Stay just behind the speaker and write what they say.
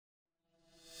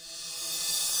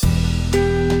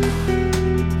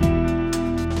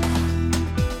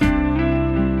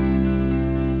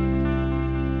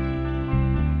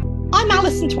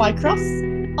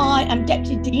Twycross. I am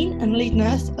Deputy Dean and Lead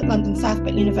Nurse at London South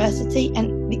Bank University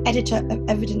and the Editor of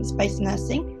Evidence-Based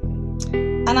Nursing.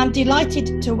 And I'm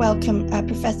delighted to welcome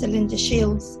Professor Linda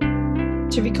Shields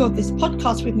to record this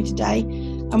podcast with me today.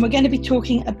 And we're going to be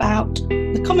talking about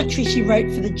the commentary she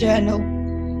wrote for the journal,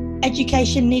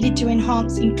 Education Needed to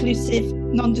Enhance Inclusive,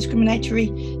 Non-Discriminatory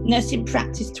Nursing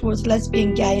Practice Towards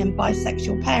Lesbian, Gay and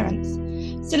Bisexual Parents.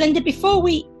 So Linda, before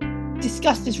we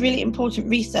discuss this really important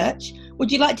research,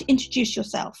 would you like to introduce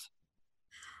yourself?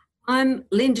 I'm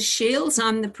Linda Shields.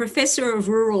 I'm the Professor of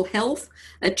Rural Health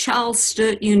at Charles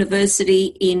Sturt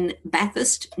University in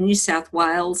Bathurst, New South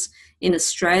Wales in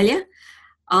Australia.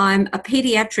 I'm a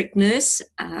paediatric nurse.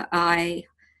 I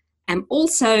am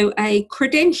also a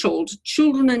credentialed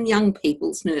children and young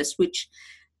people's nurse, which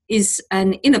is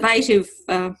an innovative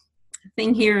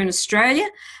thing here in Australia.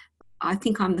 I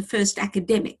think I'm the first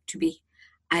academic to be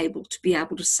able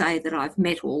to say that I've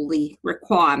met all the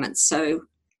requirements. So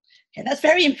yeah, that's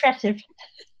very impressive.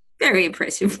 Very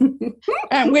impressive.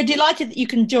 We're delighted that you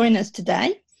can join us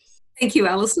today. Thank you,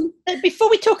 Alison. Before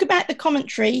we talk about the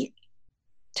commentary,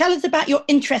 tell us about your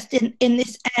interest in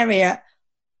this area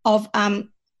of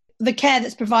the care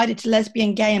that's provided to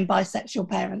lesbian, gay and bisexual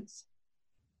parents.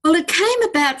 Well, it came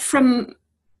about from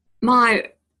my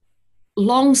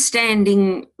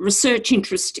long-standing research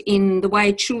interest in the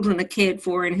way children are cared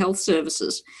for in health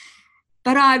services.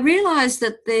 But I realised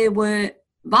that there were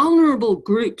vulnerable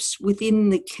groups within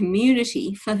the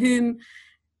community for whom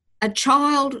a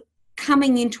child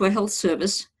coming into a health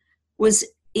service was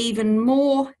even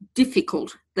more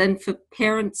difficult than for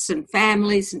parents and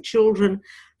families and children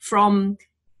from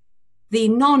the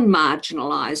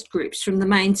non-marginalised groups, from the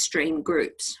mainstream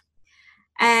groups.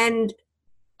 And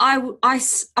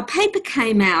a paper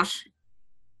came out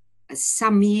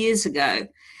some years ago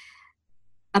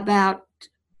about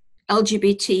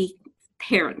LGBT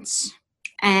parents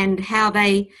and how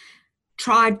they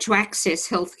tried to access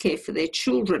healthcare for their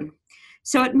children.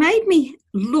 So it made me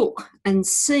look and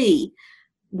see,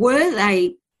 were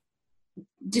they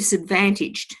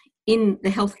disadvantaged in the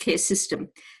healthcare system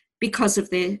because of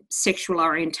their sexual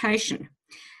orientation?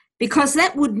 Because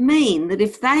that would mean that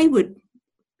if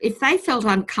they felt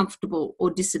uncomfortable or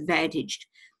disadvantaged,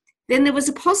 then there was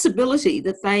a possibility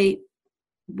that they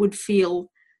would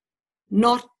feel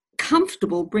not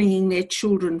comfortable bringing their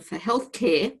children for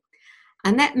healthcare,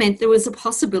 and that meant there was a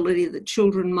possibility that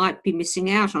children might be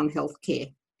missing out on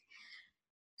healthcare.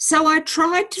 So I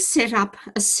tried to set up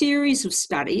a series of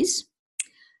studies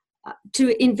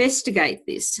to investigate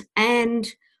this, and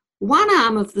one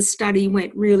arm of the study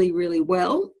went really, really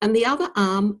well, and the other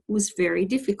arm was very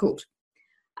difficult.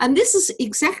 And this is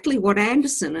exactly what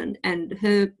Anderson and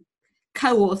her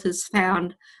co-authors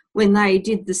found when they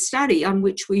did the study on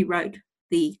which we wrote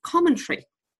the commentary.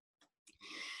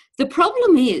 The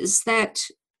problem is that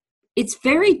it's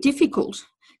very difficult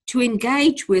to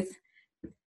engage with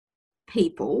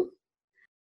people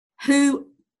who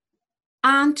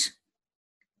aren't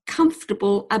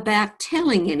comfortable about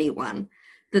telling anyone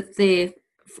that their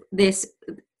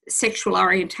sexual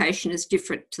orientation is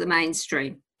different to the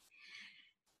mainstream.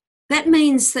 That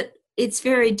means that it's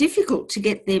very difficult to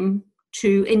get them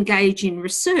to engage in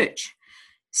research.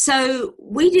 So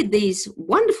we did these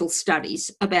wonderful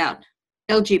studies about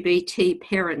LGBT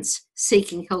parents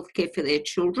seeking healthcare for their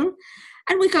children,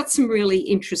 and we got some really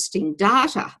interesting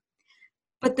data.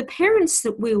 But the parents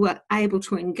that we were able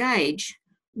to engage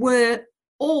were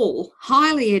all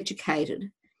highly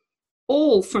educated,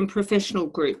 all from professional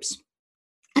groups,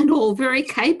 and all very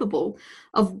capable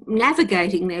of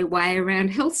navigating their way around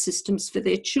health systems for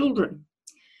their children.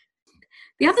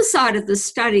 The other side of the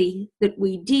study that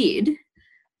we did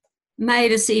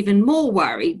made us even more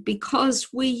worried because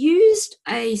we used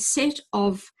a set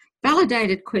of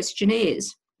validated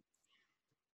questionnaires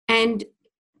and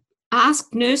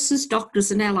asked nurses,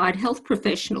 doctors and allied health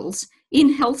professionals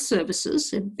in health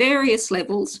services at various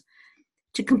levels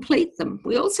to complete them.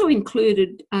 We also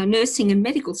included nursing and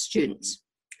medical students.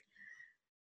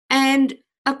 And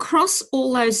across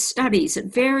all those studies at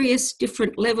various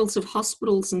different levels of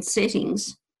hospitals and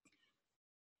settings,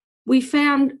 we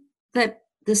found that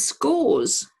the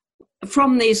scores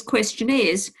from these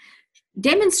questionnaires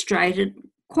demonstrated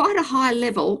quite a high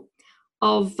level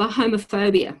of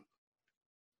homophobia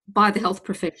by the health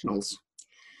professionals.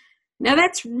 Now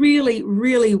that's really,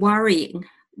 really worrying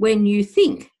when you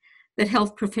think that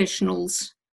health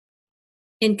professionals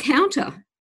encounter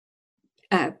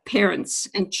parents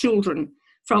and children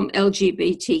from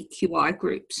LGBTQI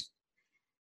groups.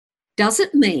 Does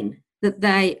it mean that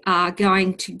they are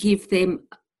going to give them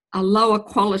a lower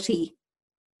quality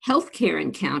healthcare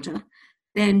encounter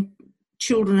than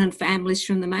children and families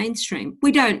from the mainstream?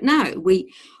 We don't know.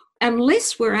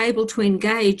 Unless we're able to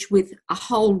engage with a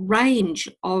whole range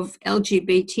of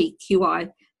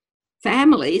LGBTQI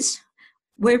families,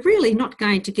 we're really not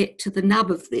going to get to the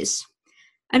nub of this.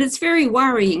 And it's very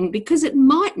worrying because it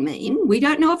might mean, we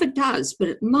don't know if it does, but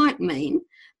it might mean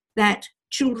that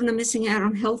children are missing out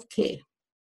on healthcare.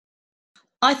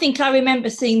 I think I remember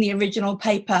seeing the original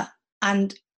paper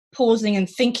and pausing and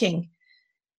thinking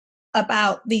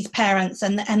about these parents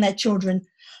and their children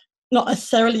not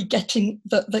necessarily getting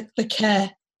the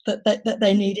care that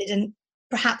they needed, and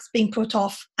perhaps being put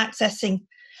off accessing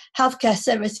healthcare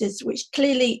services, which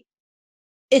clearly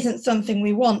isn't something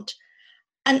we want.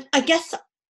 And I guess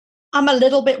I'm a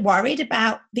little bit worried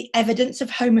about the evidence of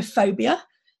homophobia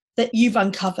that you've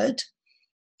uncovered.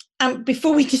 And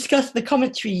before we discuss the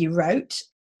commentary you wrote,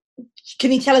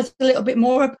 can you tell us a little bit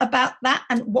more about that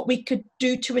and what we could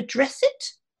do to address it?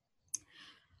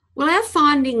 Well, our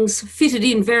findings fitted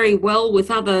in very well with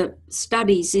other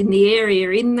studies in the area,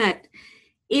 in that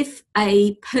if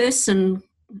a person,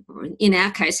 or in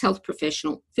our case, health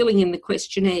professional, filling in the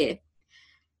questionnaire,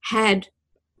 had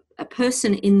a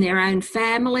person in their own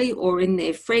family or in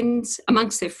their friends,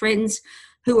 amongst their friends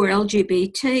who were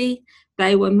LGBT,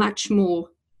 they were much more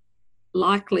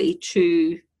likely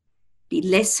to be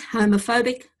less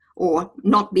homophobic or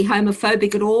not be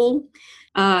homophobic at all.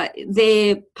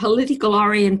 Their political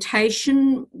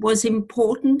orientation was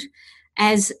important,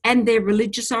 and their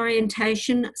religious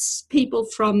orientation. People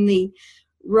from the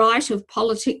right of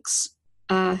politics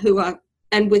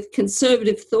and with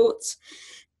conservative thoughts,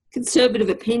 conservative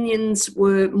opinions,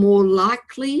 were more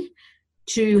likely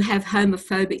to have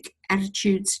homophobic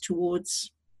attitudes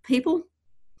towards people.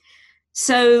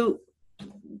 So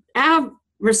our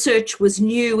research was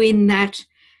new in that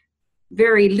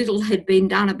very little had been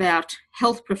done about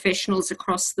health professionals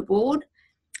across the board.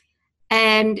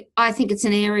 And I think it's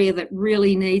an area that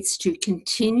really needs to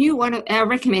continue. One of our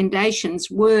recommendations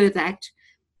were that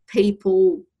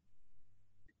people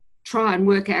try and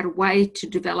work out a way to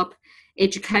develop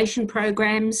education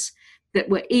programs that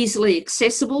were easily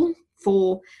accessible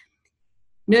for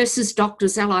nurses,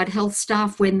 doctors, allied health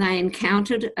staff when they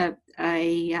encountered a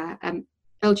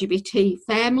LGBT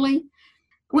family.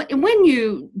 When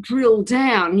you drill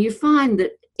down, you find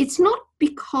that it's not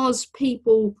because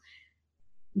people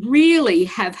really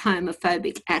have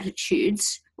homophobic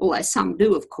attitudes, although some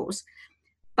do, of course,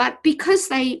 but because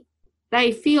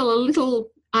they feel a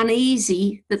little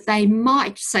uneasy that they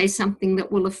might say something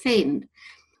that will offend.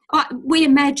 We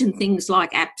imagine things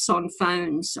like apps on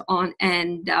phones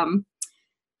and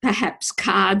perhaps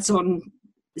cards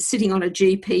sitting on a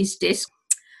GP's desk.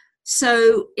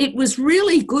 So it was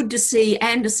really good to see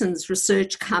Anderson's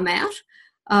research come out,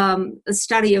 a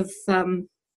study of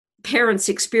parents'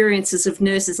 experiences of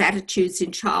nurses' attitudes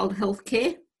in child health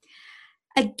care.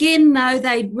 Again, though,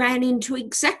 they ran into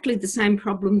exactly the same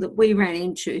problem that we ran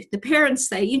into. The parents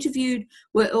they interviewed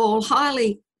were all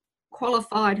highly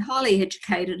qualified, highly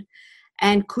educated,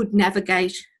 and could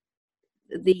navigate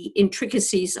the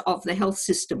intricacies of the health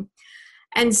system.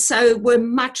 And so were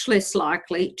much less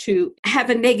likely to have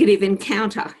a negative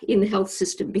encounter in the health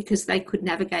system because they could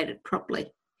navigate it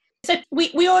properly. So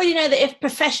we already know that if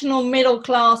professional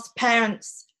middle-class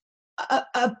parents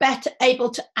are better able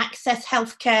to access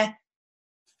healthcare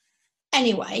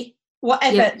anyway,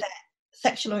 whatever their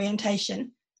sexual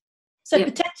orientation. So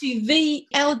potentially the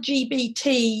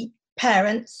LGBT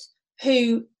parents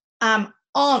who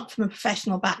aren't from a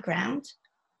professional background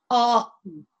are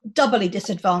doubly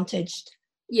disadvantaged.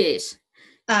 Yes.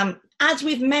 As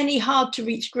with many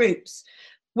hard-to-reach groups,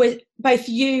 with both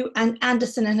you and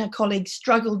Anderson and her colleagues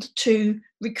struggled to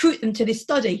recruit them to this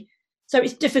study. So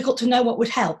it's difficult to know what would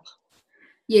help.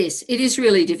 Yes, it is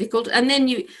really difficult. And then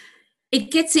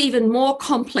it gets even more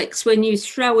complex when you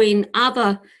throw in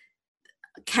other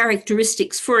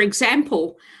characteristics. For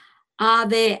example, are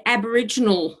there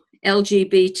Aboriginal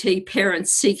LGBT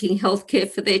parents seeking healthcare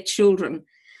for their children?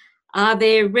 Are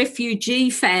there refugee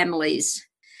families?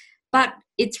 But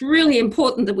it's really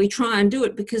important that we try and do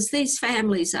it because these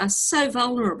families are so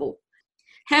vulnerable.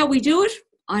 How we do it,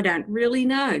 I don't really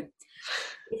know.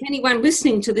 If anyone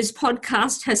listening to this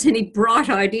podcast has any bright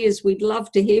ideas, we'd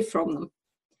love to hear from them.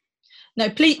 No,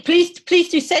 please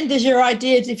do send us your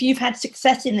ideas if you've had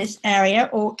success in this area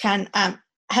or can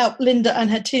help Linda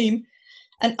and her team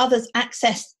and others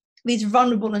access these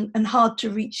vulnerable and hard to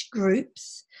reach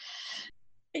groups.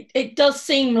 It does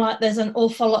seem like there's an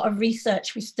awful lot of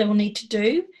research we still need to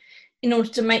do in order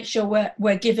to make sure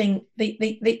we're giving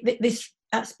this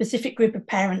specific group of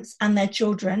parents and their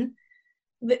children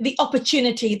the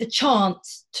opportunity, the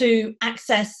chance to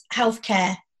access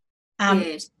healthcare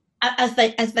Yes.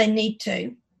 as they need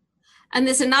to. And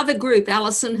there's another group,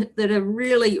 Alison, that are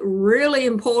really, really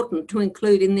important to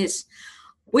include in this.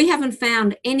 We haven't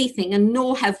found anything, and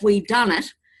nor have we done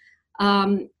it,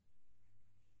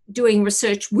 doing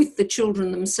research with the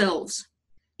children themselves.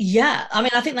 Yeah, I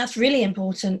mean, I think that's really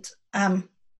important. And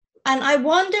I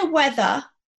wonder whether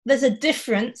there's a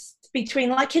difference between,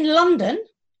 like in London,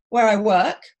 where I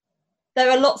work, there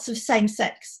are lots of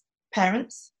same-sex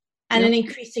parents and an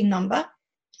increasing number.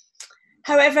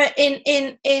 However,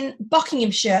 in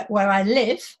Buckinghamshire, where I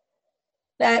live,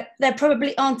 there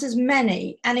probably aren't as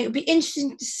many. And it would be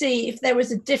interesting to see if there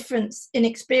was a difference in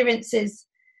experiences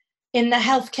in the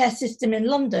healthcare system in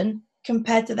London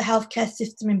compared to the healthcare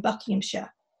system in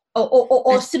Buckinghamshire,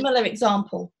 or a similar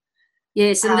example.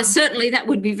 Yes, and certainly that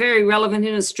would be very relevant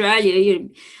in Australia.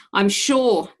 I'm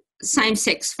sure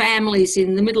same-sex families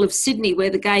in the middle of Sydney, where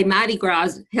the gay Mardi Gras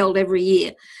is held every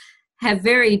year, have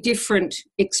very different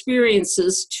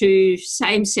experiences to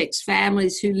same-sex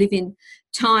families who live in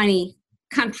tiny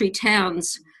country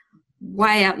towns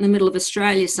way out in the middle of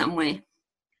Australia somewhere.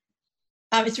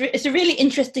 It's a really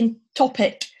interesting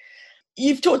topic.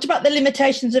 You've talked about the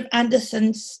limitations of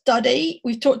Anderson's study.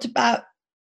 We've talked about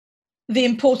the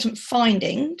important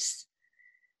findings.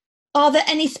 Are there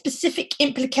any specific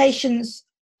implications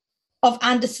of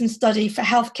Anderson's study for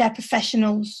healthcare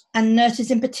professionals and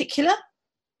nurses in particular?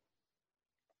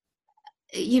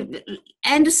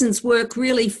 Anderson's work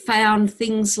really found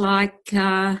things like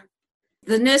the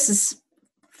nurses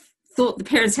thought the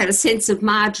parents had a sense of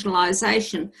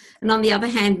marginalisation, and on the other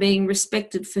hand, being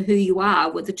respected for who you are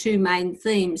were the two main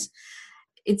themes.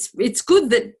 It's good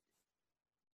that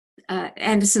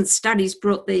Anderson's studies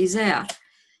brought these out.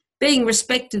 Being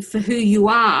respected for who you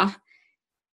are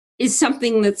is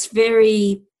something that's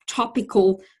very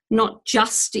topical, not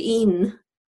just in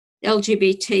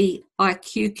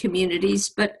LGBTIQ communities,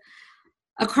 but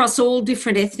across all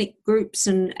different ethnic groups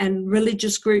and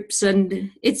religious groups.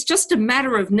 And it's just a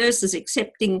matter of nurses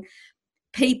accepting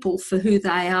people for who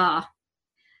they are.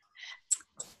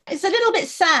 It's a little bit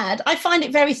sad. I find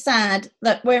it very sad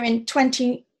that we're in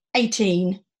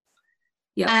 2018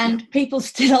 and people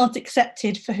still aren't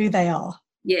accepted for who they are.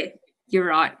 Yeah, you're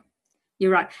right.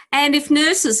 You're right. And if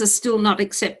nurses are still not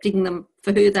accepting them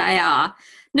for who they are,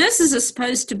 nurses are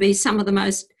supposed to be some of the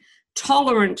most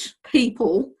tolerant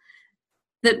people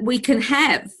that we can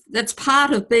have. That's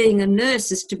part of being a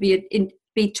nurse, is to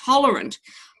be tolerant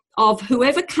of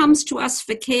whoever comes to us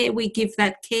for care. We give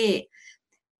that care.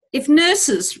 If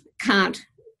nurses can't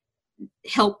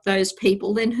help those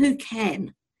people, then who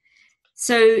can?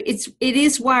 So it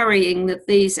is worrying that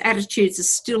these attitudes are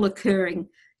still occurring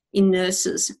in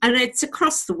nurses, and it's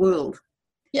across the world.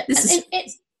 Yeah,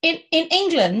 in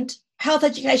England, Health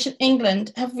Education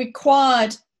England have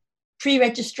required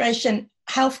pre-registration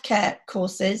healthcare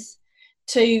courses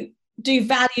to do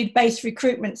valued-based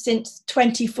recruitment since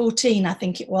 2014, I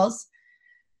think it was.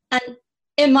 And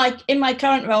in my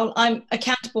current role, I'm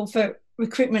accountable for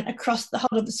recruitment across the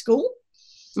whole of the school.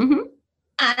 Mm-hmm.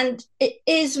 And it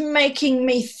is making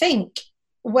me think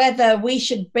whether we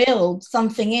should build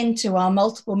something into our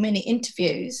multiple mini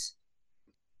interviews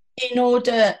in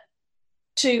order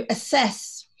to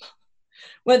assess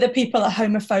whether people are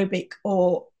homophobic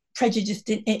or prejudiced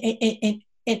in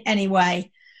any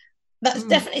way. That's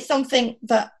definitely something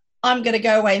that I'm going to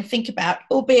go away and think about,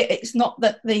 albeit it's not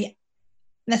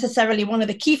necessarily one of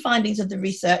the key findings of the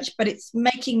research, but it's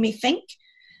making me think.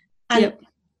 And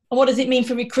what does it mean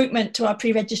for recruitment to our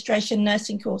pre-registration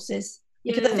nursing courses?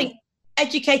 Because I think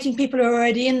educating people who are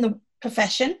already in the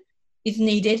profession is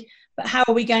needed, but how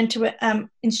are we going to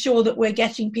ensure that we're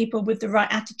getting people with the right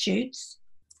attitudes?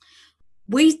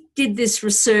 We did this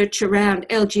research around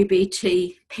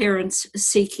LGBT parents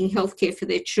seeking healthcare for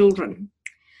their children.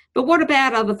 But what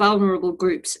about other vulnerable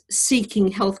groups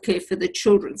seeking healthcare for their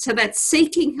children? So that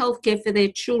seeking healthcare for their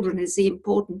children is the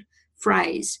important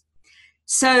phrase.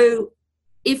 So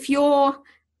if you're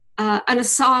an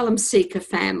asylum seeker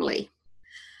family,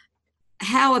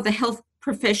 how are the health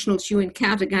professionals you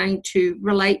encounter going to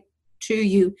relate to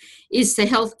you? Is the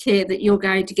healthcare that you're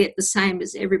going to get the same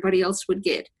as everybody else would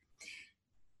get?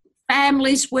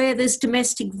 Families where there's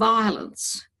domestic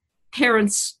violence,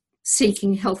 parents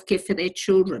seeking healthcare for their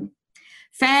children.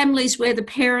 Families where the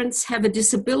parents have a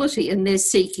disability and they're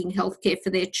seeking healthcare for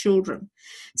their children.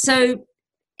 So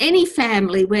any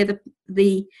family where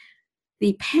the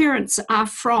parents are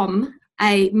from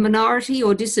a minority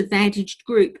or disadvantaged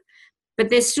group, but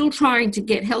they're still trying to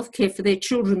get healthcare for their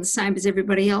children the same as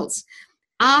everybody else,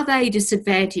 are they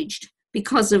disadvantaged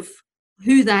because of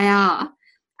who they are?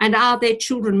 And are their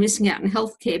children missing out on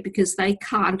healthcare because they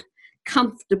can't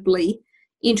comfortably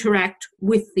interact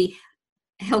with the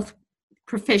health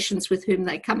professions with whom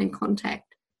they come in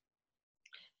contact.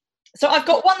 So I've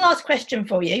got one last question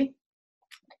for you.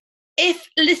 If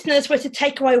listeners were to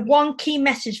take away one key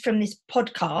message from this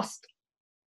podcast,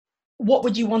 what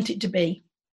would you want it to be?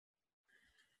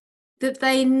 That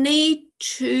they need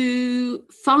to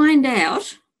find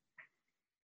out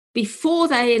before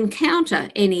they encounter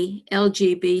any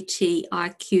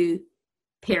LGBTIQ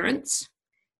parents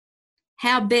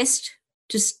how best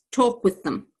to talk with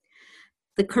them.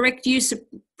 The correct use of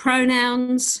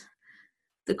pronouns,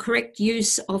 the correct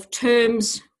use of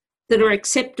terms that are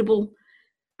acceptable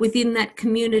within that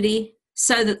community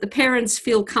so that the parents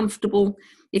feel comfortable.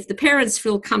 If the parents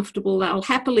feel comfortable, they'll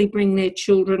happily bring their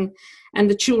children and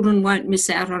the children won't miss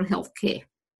out on healthcare.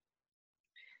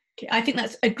 Okay, I think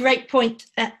that's a great point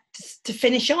to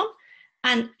finish on.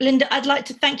 And Linda, I'd like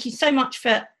to thank you so much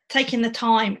for taking the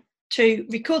time to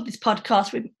record this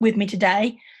podcast with me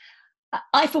today.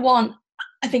 I, for one,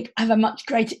 I think have a much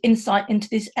greater insight into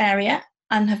this area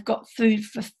and have got food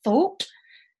for thought.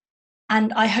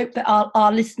 And I hope that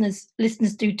our listeners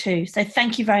do too. So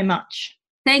thank you very much.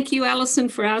 Thank you, Alison,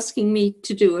 for asking me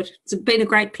to do it. It's been a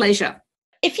great pleasure.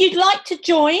 If you'd like to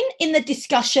join in the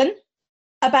discussion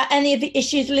about any of the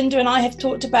issues Linda and I have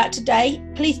talked about today,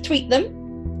 please tweet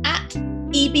them at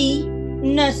EB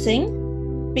Nursing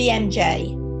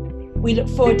BMJ. We look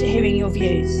forward to hearing your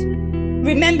views.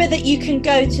 Remember that you can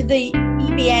go to the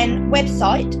EBN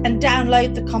website and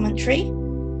download the commentary.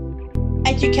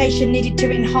 Education needed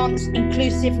to enhance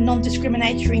inclusive,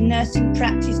 non-discriminatory nursing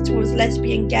practice towards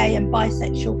lesbian, gay and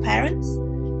bisexual parents.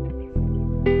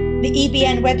 The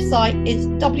EBN website is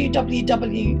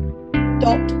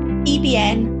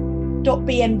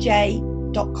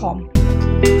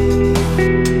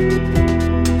www.ebn.bmj.com.